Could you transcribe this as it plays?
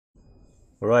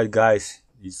Alright guys,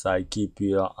 it's I keep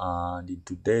here, and in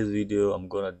today's video I'm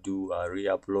gonna do a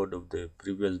re-upload of the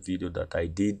previous video that I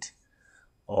did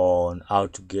on how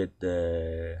to get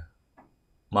the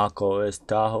macOS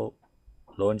Tahoe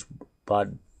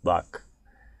Launchpad back.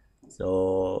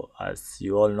 So as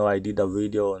you all know, I did a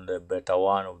video on the beta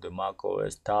 1 of the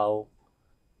macOS Tahoe,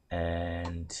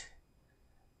 and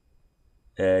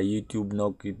YouTube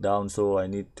knocked it down, so I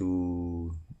need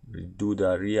to do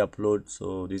the re-upload.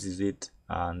 So this is it,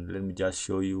 and let me just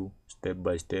show you step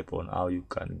by step on how you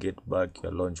can get back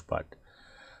your Launchpad.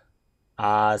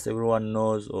 As everyone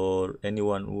knows, or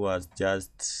anyone who has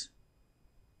just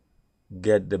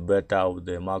get the beta of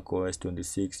the macOS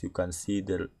 26, you can see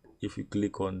the, if you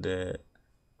click on the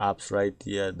apps right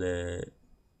here, the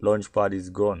Launchpad is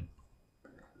gone.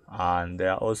 And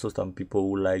there are also some people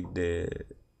who like the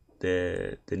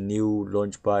new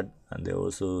Launchpad, and there are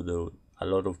also a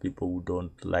lot of people who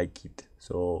don't like it.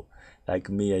 So like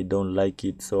me, I don't like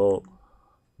it. So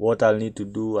what I'll need to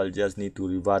do, I'll just need to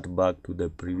revert back to the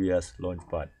previous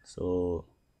Launchpad. So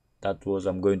that was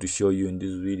I'm going to show you in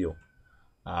this video,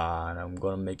 and I'm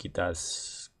gonna make it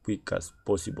as quick as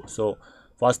possible. So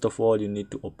first of all, you need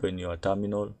to open your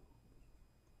terminal,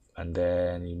 and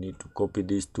then you need to copy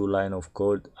these 2 lines of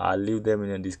code. I'll leave them in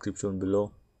the description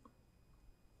below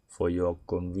for your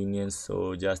convenience.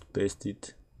 So just paste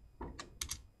it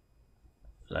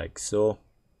like so,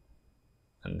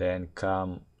 and then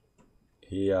come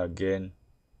here again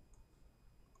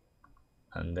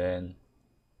and then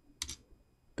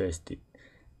paste it.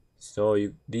 So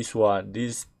this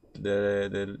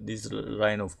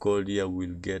line of code here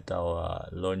will get our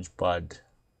Launchpad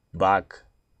back.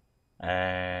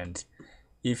 And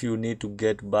if you need to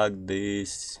get back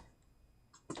this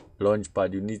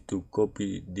Launchpad, you need to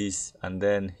copy this, and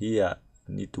then here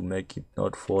you need to make it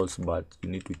not false, but you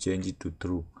need to change it to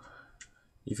true.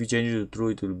 If you change it to true,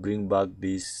 it will bring back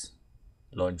this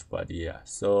Launchpad here.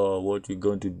 So what we're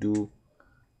going to do,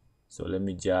 so let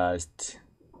me just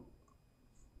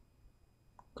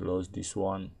close this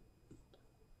one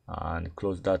and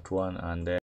close that one, and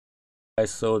then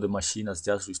so the machine has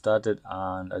just restarted,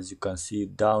 and as you can see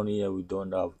down here, we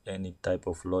don't have any type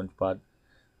of Launchpad.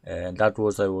 And that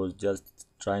was I was just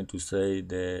trying to say,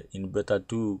 in beta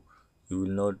 2 you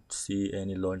will not see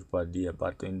any Launchpad here,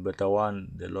 but in beta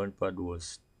 1 the Launchpad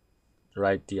was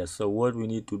right here. So what we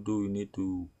need to do, we need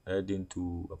to head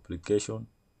into application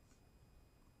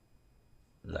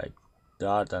like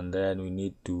that, and then we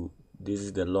need to, this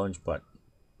is the Launchpad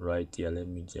right here. Let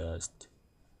me just,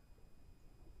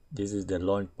 this is the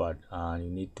Launchpad, and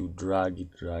you need to drag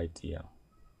it right here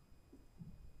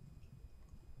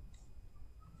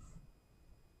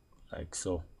like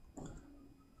so.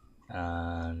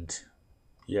 And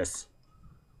yes,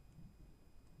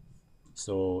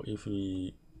 so if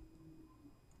we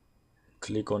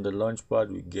click on the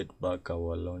Launchpad, we get back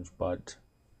our Launchpad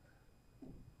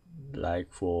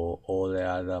like for all the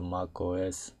other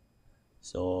macOS.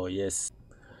 So yes,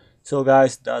 so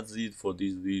guys, that's it for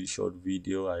this short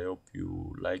video. I hope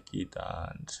you like it,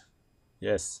 and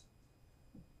yes,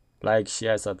 like,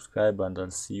 share, subscribe, and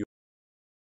I'll see you